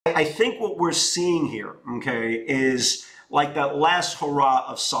I think what we're seeing here, okay, is like that last hurrah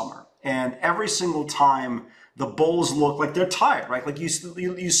of summer. And every single time the bulls look like they're tired, right? Like you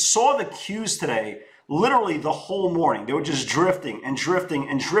saw the cues today, literally the whole morning. They were just drifting and drifting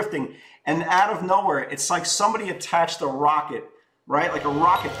and drifting. And out of nowhere, it's like somebody attached a rocket, right? Like a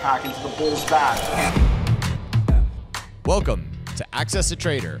rocket pack into the bull's back. Welcome to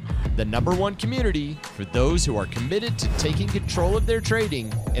AccessATrader, the #1 community for those who are committed to taking control of their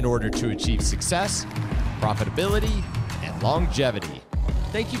trading in order to achieve success, profitability, and longevity.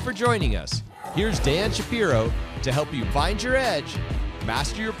 Thank you for joining us. Here's Dan Shapiro to help you find your edge,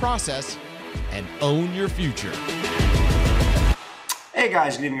 master your process, and own your future. Hey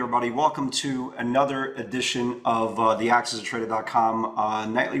guys, good evening everybody. Welcome to another edition of the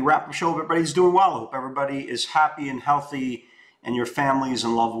AccessATrader.com nightly wrap-up show. Everybody's doing well. I hope everybody is happy and healthy and your families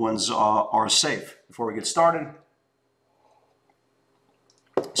and loved ones are safe. Before we get started,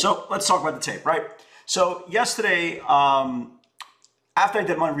 so let's talk about the tape, right? So yesterday, after I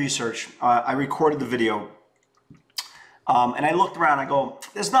did my research, I recorded the video. And I looked around, I go,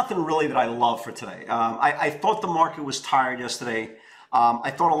 there's nothing really that I love for today. I thought the market was tired yesterday. I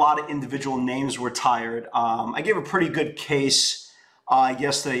thought a lot of individual names were tired. I gave a pretty good case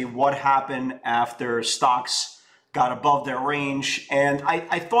yesterday, what happened after stocks got above their range. And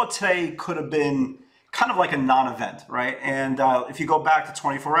I thought today could have been kind of like a non-event, right? And if you go back to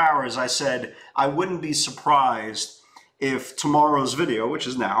 24 hours, I said I wouldn't be surprised if tomorrow's video, which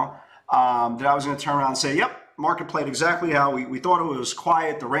is now, that I was going to turn around and say, yep, market played exactly how we thought. It was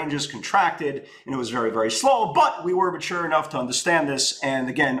quiet, the ranges contracted, and it was very, very slow, but we were mature enough to understand this and,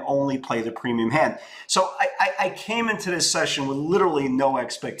 again, only play the premium hand. So I came into this session with literally no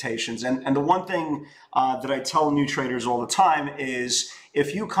expectations, and the one thing that I tell new traders all the time is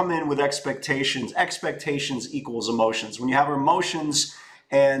if you come in with expectations, expectations equals emotions. When you have emotions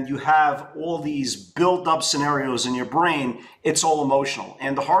and you have all these built-up scenarios in your brain, it's all emotional.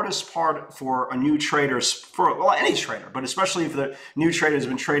 And the hardest part for a new trader, well, any trader, but especially if the new trader has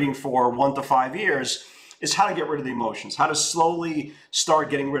been trading for 1 to 5 years, is how to get rid of the emotions, how to slowly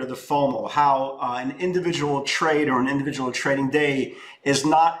start getting rid of the FOMO, how an individual trade or an individual trading day is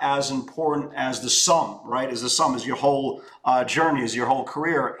not as important as the sum, right? As the sum is your whole journey, is your whole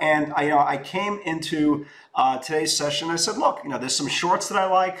career. And I came into today's session, I said, look, there's some shorts that I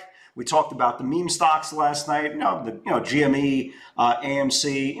like. We talked about the meme stocks last night, GME,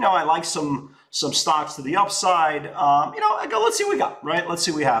 AMC. I like some stocks to the upside. I go, let's see what we got, right? Let's see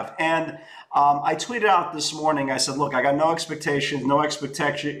what we have. And I tweeted out this morning, I said, look, I got no expectations. No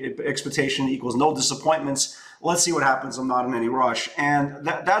expectation equals no disappointments. Let's see what happens. I'm not in any rush. And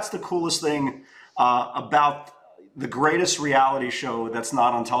that's the coolest thing about the greatest reality show that's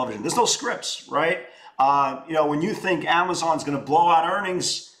not on television. There's no scripts, right? When you think Amazon's going to blow out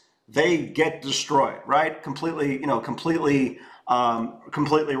earnings, they get destroyed, right? Completely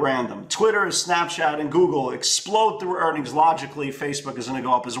random. Twitter, Snapchat, and Google explode through earnings logically. Facebook is going to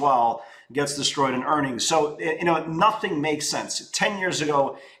go up as well, gets destroyed in earnings. So, nothing makes sense. 10 years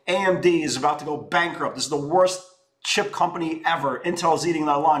ago, AMD is about to go bankrupt. This is the worst chip company ever. Intel's eating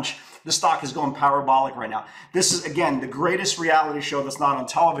their lunch. The stock is going parabolic right now. This is, again, the greatest reality show that's not on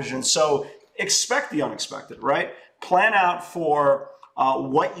television. So expect the unexpected, right? Plan out for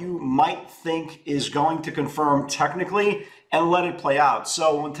what you might think is going to confirm technically and let it play out.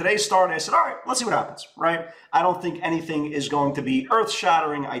 So when today started, I said, all right, let's see what happens, right? I don't think anything is going to be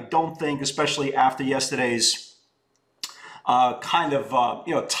earth-shattering. I don't think, especially after yesterday's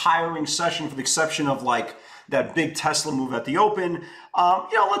tiring session, for the exception of like that big Tesla move at the open.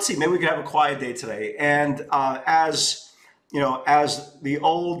 Let's see, maybe we could have a quiet day today. And as the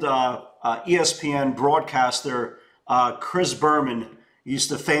old ESPN broadcaster Chris Berman used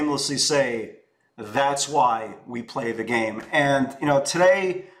to famously say, that's why we play the game. And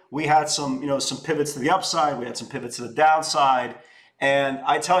today we had some pivots to the upside, we had some pivots to the downside, and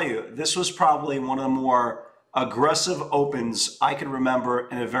I tell you, this was probably one of the more aggressive opens I could remember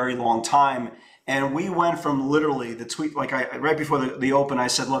in a very long time. And we went from literally the tweet, like right before the open, I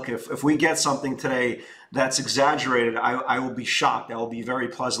said, look, if we get something today that's exaggerated, I will be shocked. I will be very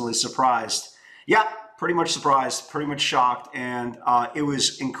pleasantly surprised. Yeah, pretty much surprised, pretty much shocked, and it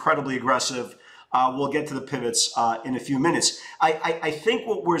was incredibly aggressive. We'll get to the pivots in a few minutes. I think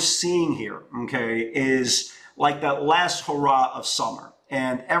what we're seeing here, okay, is like that last hurrah of summer.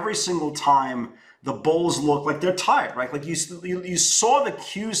 And every single time the bulls look like they're tired, right? Like you saw the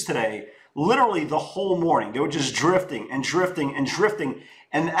cues today, literally the whole morning. They were just drifting and drifting and drifting.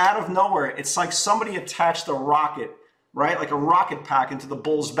 And out of nowhere, it's like somebody attached a rocket, right? Like a rocket pack into the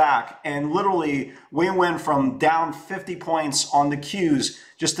bull's back. And literally we went from down 50 points on the Qs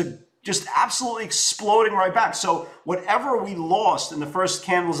just absolutely exploding right back. So whatever we lost in the first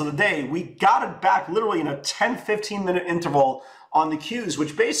candles of the day, we got it back literally in a 10-15 minute interval on the Qs,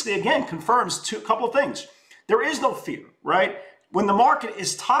 which basically, again, confirms a couple of things. There is no fear, right? When the market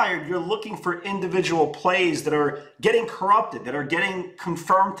is tired, you're looking for individual plays that are getting corrupted, that are getting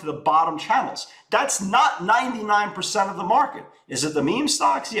confirmed to the bottom channels. That's not 99% of the market. Is it the meme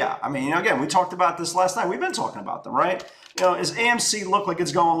stocks? Yeah. I mean, again, we talked about this last night. We've been talking about them, right? You know, does AMC look like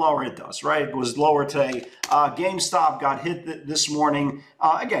it's going lower? It does, right? It was lower today. GameStop got hit this morning.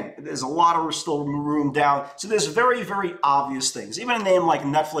 Again, there's a lot of still room down. So there's very, very obvious things. Even a name like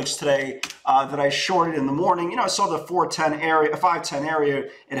Netflix today that I shorted in the morning, you know, I saw the 410 area, 510 area.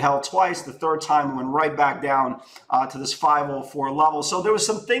 It held twice. The third time it went right back down to this 504 level. So there was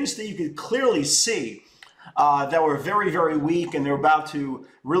some things that you could clearly see that were very, very weak, and they're about to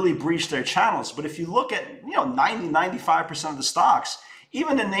really breach their channels. But if you look at, you know, 95% of the stocks,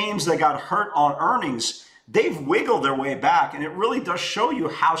 even the names that got hurt on earnings, they've wiggled their way back, and it really does show you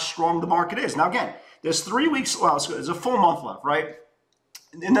how strong the market is. Now, again, there's 3 weeks, well, there's a full month left, right?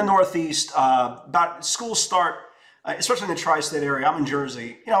 In the Northeast, about school start, especially in the tri-state area. I'm in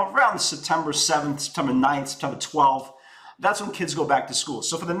Jersey, you know, around September 7th, September 9th, September 12th. That's when kids go back to school.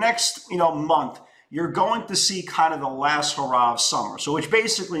 So for the next, you know, month, you're going to see kind of the last hurrah of summer. So which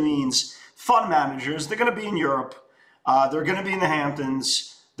basically means fund managers, they're going to be in Europe, they're going to be in the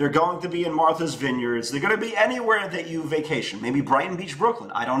Hamptons, they're going to be in Martha's Vineyards, they're going to be anywhere that you vacation. Maybe Brighton Beach,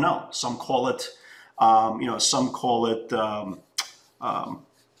 Brooklyn, I don't know. Some call it, you know, some call it, what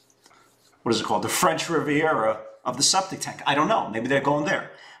is it called? The French Riviera of the septic tank. I don't know. Maybe they're going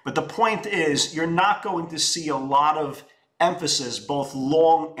there. But the point is, you're not going to see a lot of emphasis, both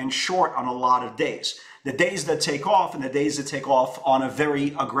long and short, on a lot of days. The days that take off and the days that take off on a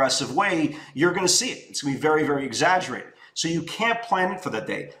very aggressive way, you're going to see it. It's going to be very, very exaggerated. So you can't plan it for that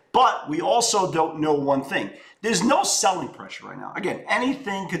day. But we also don't know one thing. There's no selling pressure right now. Again,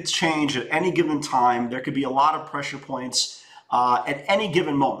 anything could change at any given time. There could be a lot of pressure points at any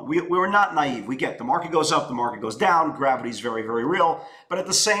given moment. We're not naive. We get the market goes up, the market goes down. Gravity is very, very real. But at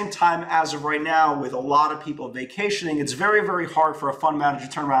the same time, as of right now, with a lot of people vacationing, it's very, very hard for a fund manager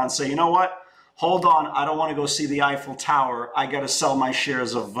to turn around and say, you know what? Hold on, I don't want to go see the Eiffel Tower. I got to sell my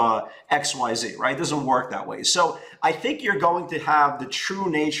shares of XYZ, right? It doesn't work that way. So I think you're going to have the true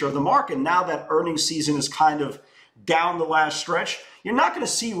nature of the market now that earnings season is kind of down the last stretch. You're not going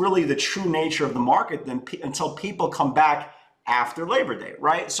to see really the true nature of the market until people come back after Labor Day,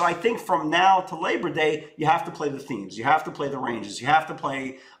 right? So I think from now to Labor Day, you have to play the themes. You have to play the ranges. You have to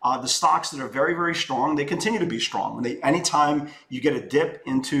play the stocks that are very, very strong. They continue to be strong. Anytime you get a dip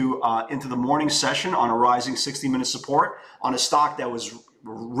into the morning session on a rising 60-minute support on a stock that was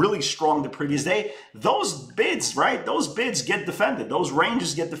really strong the previous day, those bids, right? Those bids get defended. Those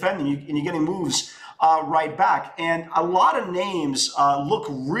ranges get defended, and you're getting moves right back. And a lot of names look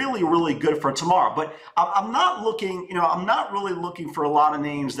really, really good for tomorrow. But I'm not looking, you know, I'm not really looking for a lot of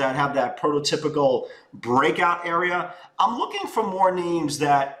names that have that prototypical breakout area. I'm looking for more names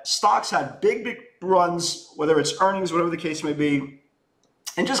that stocks had big, big runs, whether it's earnings, whatever the case may be,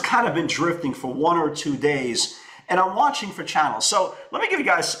 and just kind of been drifting for 1 or 2 days. And I'm watching for channels. So let me give you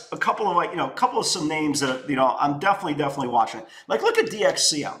guys a couple of some names that, you know, I'm definitely watching. Like, look at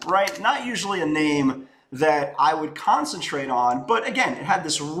DXCM, right? Not usually a name that I would concentrate on, but again, it had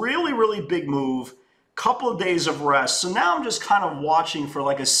this really, really big move, couple of days of rest. So now I'm just kind of watching for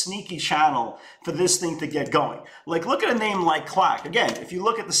like a sneaky channel for this thing to get going. Like, look at a name like KLAC. Again, if you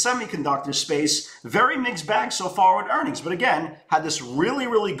look at the semiconductor space, very mixed bag so far with earnings, but again, had this really,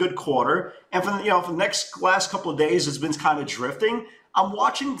 really good quarter. And for the last couple of days, it's been kind of drifting. I'm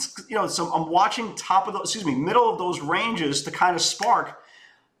watching, you know, I'm watching middle of those ranges to kind of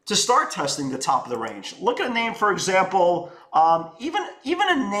to start testing the top of the range. Look at a name, for example, even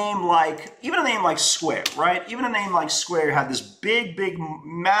a name like Square, right? Even a name like Square had this big,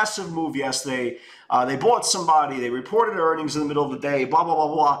 massive move yesterday. They bought somebody, they reported earnings in the middle of the day, blah, blah,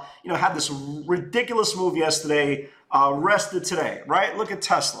 blah, blah. You know, had this ridiculous move yesterday, rested today, right? Look at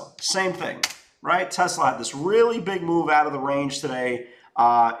Tesla, same thing, right? Tesla had this really big move out of the range today.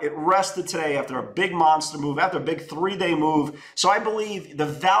 It rested today after a big monster move, after a big 3-day move. So I believe the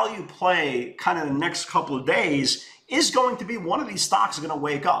value play kind of the next couple of days is going to be one of these stocks going to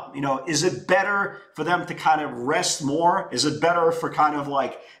wake up. You know, is it better for them to kind of rest more? Is it better for kind of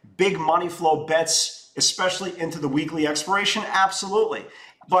like big money flow bets, especially into the weekly expiration? Absolutely.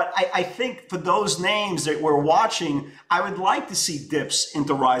 But I think for those names that we're watching, I would like to see dips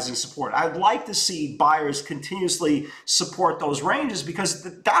into rising support. I'd like to see buyers continuously support those ranges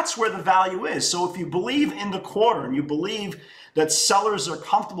because that's where the value is. So if you believe in the quarter and you believe that sellers are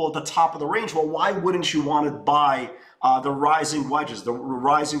comfortable at the top of the range, well, why wouldn't you want to buy the rising wedges, the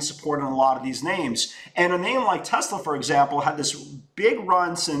rising support in a lot of these names? And a name like Tesla, for example, had this big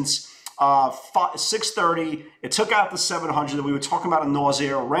run since 630. It took out the 700 that we were talking about in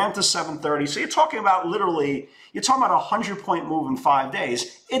nausea, ran to 730. So you're talking about literally, you're talking about a 100-point move in 5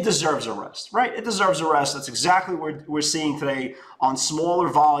 days. It deserves a rest, right? It deserves a rest. That's exactly what we're seeing today on smaller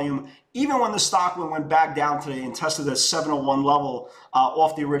volume. Even when the stock went back down today and tested the 701 level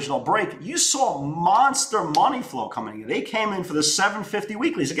off the original break, you saw monster money flow coming in. They came in for the 750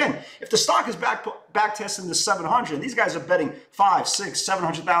 weeklies. Again, if the stock is back testing the 700, these guys are betting 5, 6,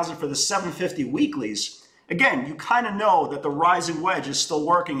 700,000 for the 750 weeklies. Again, you kind of know that the rising wedge is still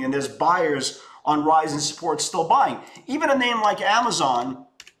working and there's buyers on rising support still buying. Even a name like Amazon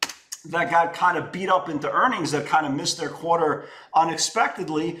that got kind of beat up into earnings, that kind of missed their quarter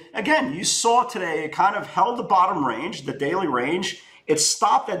unexpectedly. Again, you saw today it kind of held the bottom range, the daily range. It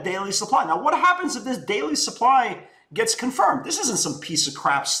stopped at daily supply. Now, what happens if this daily supply gets confirmed? This isn't some piece of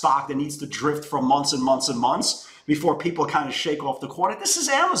crap stock that needs to drift for months and months and months before people kind of shake off the quarter. This is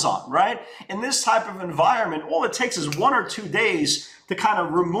Amazon, right? In this type of environment, all it takes is 1 or 2 days to kind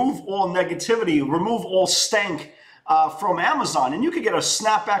of remove all negativity, remove all stank from Amazon, and you could get a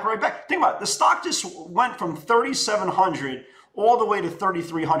snapback right back. Think about it. The stock just went from 3,700 all the way to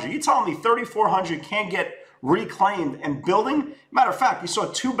 3,300. You telling me 3,400 can't get reclaimed and building? Matter of fact, we saw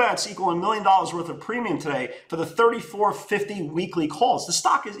 2 bets equal $1 million worth of premium today for the 3,450 weekly calls. The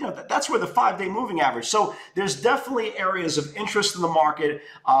stock is, that's where the 5-day moving average. So there's definitely areas of interest in the market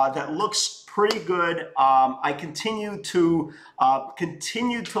that looks pretty good. I continue to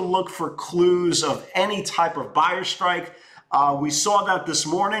look for clues of any type of buyer strike. We saw that this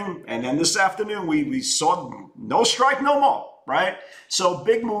morning, and then this afternoon we saw no strike no more. Right? So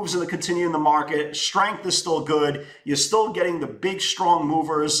big moves in the market. Strength is still good. You're still getting the big, strong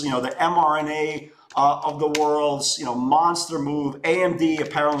movers, the mRNA of the world's, monster move. AMD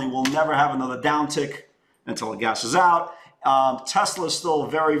apparently will never have another downtick until the gas is out. Tesla is still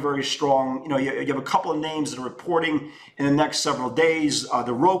very, very strong. You have a couple of names that are reporting in the next several days.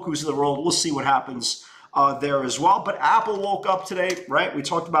 The Rokus of the world, we'll see what happens there as well. But Apple woke up today, right? We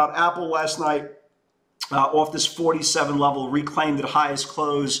talked about Apple last night. Off this 47 level, reclaimed at highest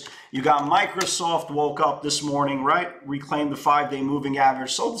close. You got Microsoft woke up this morning, right? Reclaimed the 5-day moving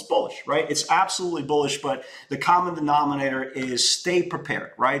average. So it's bullish, right? It's absolutely bullish, but the common denominator is stay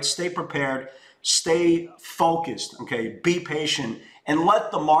prepared, right? Stay prepared, stay focused, okay? Be patient and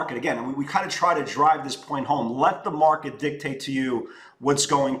let the market, again, and we kind of try to drive this point home, let the market dictate to you what's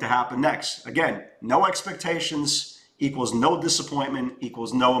going to happen next. Again, no expectations equals no disappointment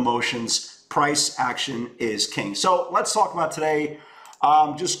equals no emotions. Price action is king. So let's talk about today.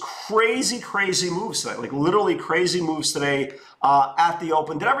 Just crazy moves today, like literally crazy moves today at the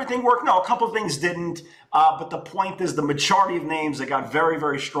open. Did everything work? No, a couple of things didn't. But the point is the majority of names that got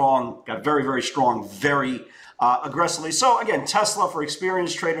very strong, very aggressively. So again, Tesla for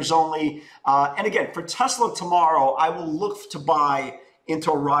experienced traders only. And again, for Tesla tomorrow, I will look to buy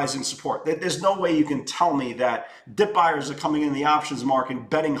into a rising support. There's no way you can tell me that dip buyers are coming in the options market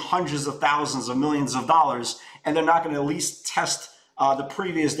betting hundreds of thousands of millions of dollars and they're not going to at least test the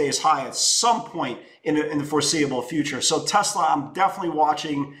previous day's high at some point in the foreseeable future. So Tesla, I'm definitely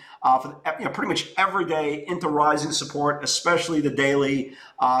watching for pretty much every day into rising support, especially the daily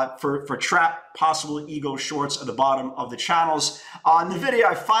for trap possible ego shorts at the bottom of the channels. NVIDIA,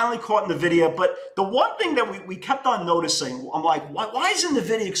 I finally caught NVIDIA, but the one thing that we kept on noticing, I'm like, why isn't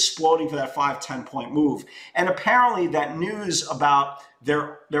NVIDIA exploding for that 5-10 point move? And apparently that news about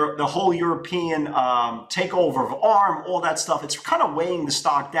the whole European takeover of ARM, all that stuff, it's kind of weighing the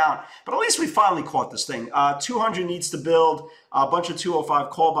stock down. But at least we finally caught this thing. 200 needs to build. A bunch of 205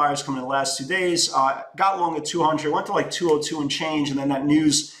 call buyers coming in the last 2 days. Got long at 200, went to like 202 and change, and then that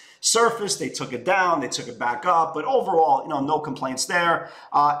news surfaced. They took it down, they took it back up, but overall, no complaints there.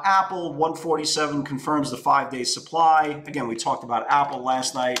 Apple 147 confirms the 5-day supply. Again, we talked about Apple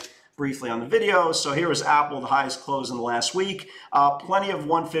last night briefly on the video. So here is Apple, the highest close in the last week. Plenty of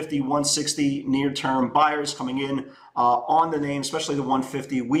 150, 160 near-term buyers coming in on the name, especially the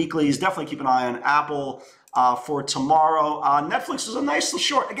 150 weeklies. Definitely keep an eye on Apple for tomorrow. Netflix is a nice little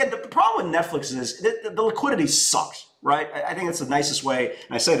short. Again, the problem with Netflix is the liquidity sucks, right? I think it's the nicest way,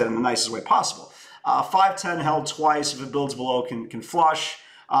 and I say that in the nicest way possible. 510 held twice. If it builds below, can flush.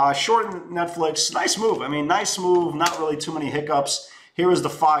 Short Netflix, nice move. I mean, nice move, not really too many hiccups. Here is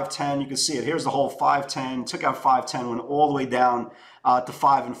the 510. You can see it. Here's the whole 510. Took out 510, went all the way down to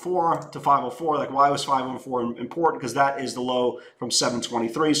 504 to 504. Like, why was 504 important? Because that is the low from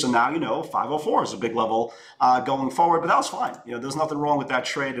 723. So now you know 504 is a big level going forward. But that was fine. You know, there's nothing wrong with that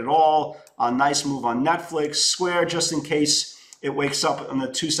trade at all. A nice move on Netflix. Square, just in case it wakes up on the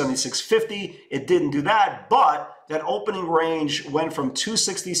 276.50. It didn't do that, but that opening range went from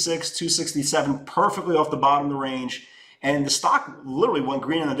 266, 267, perfectly off the bottom of the range. And the stock literally went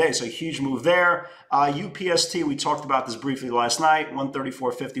green in the day, so a huge move there. UPST, we talked about this briefly last night,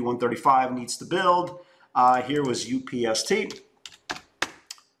 134.50, 135 needs to build. Here was UPST.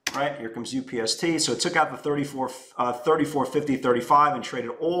 Right, here comes UPST. So it took out the 34.50, 35 and traded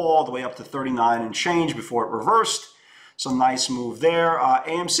all the way up to 39 and change before it reversed. So nice move there.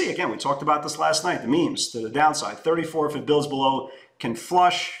 AMC, again, we talked about this last night, the memes to the downside. 34, if it builds below, can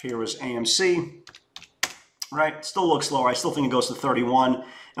flush. Here was AMC. Right, still looks lower. I still think it goes to 31.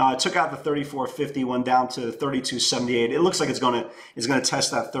 Took out the 34.50, went down to 32.78. It looks like it's gonna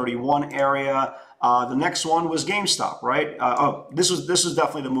test that 31 area. The next one was GameStop, right? This was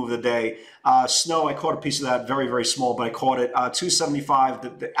definitely the move of the day. Snow, I caught a piece of that, very, very small, but I caught it.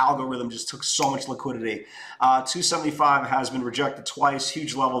 275, the algorithm just took so much liquidity. 275 has been rejected twice,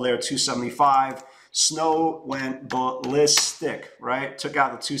 huge level there, 275. Snow went ballistic, right? Took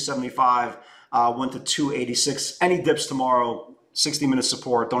out the 275, went to 286. Any dips tomorrow, 60-minute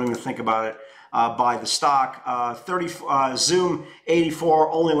support, don't even think about it. Buy the stock. Zoom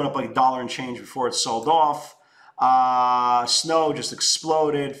 84 only went up like $1 and change before it sold off. Snow just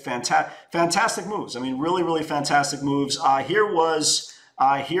exploded. Fantastic moves. I mean, really, really fantastic moves. Here was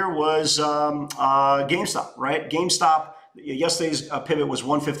GameStop, right? GameStop. Yesterday's pivot was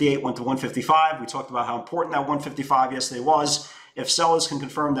 158, went to 155. We talked about how important that 155 yesterday was. If sellers can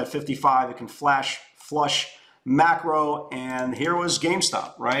confirm that 55, it can flush macro. And here was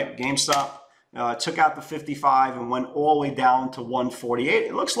GameStop, right? GameStop took out the 55 and went all the way down to 148.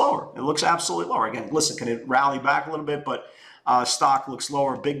 It looks lower. It looks absolutely lower. Again, listen, can it rally back a little bit? But stock looks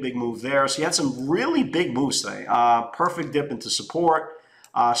lower. Big move there. So you had some really big moves today. Perfect dip into support.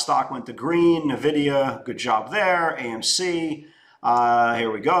 Stock went to green. NVIDIA, good job there. AMC.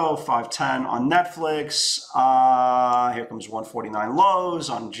 Here we go, 510 on Netflix. Here comes 149 lows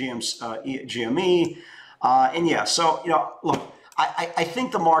on GME. And yeah, so, you know, look, I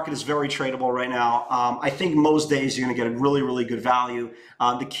think the market is very tradable right now. I think most days you're going to get a really, really good value.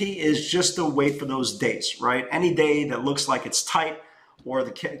 The key is just to wait for those days, right? Any day that looks like it's tight or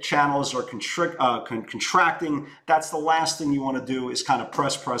the channels are contracting, that's the last thing you want to do is kind of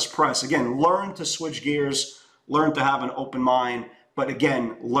press. Again, learn to switch gears. Learn to have an open mind, but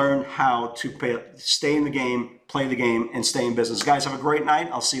again, learn how to stay in the game, play the game, and stay in business. Guys, have a great night.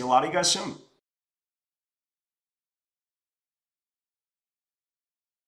 I'll see a lot of you guys soon.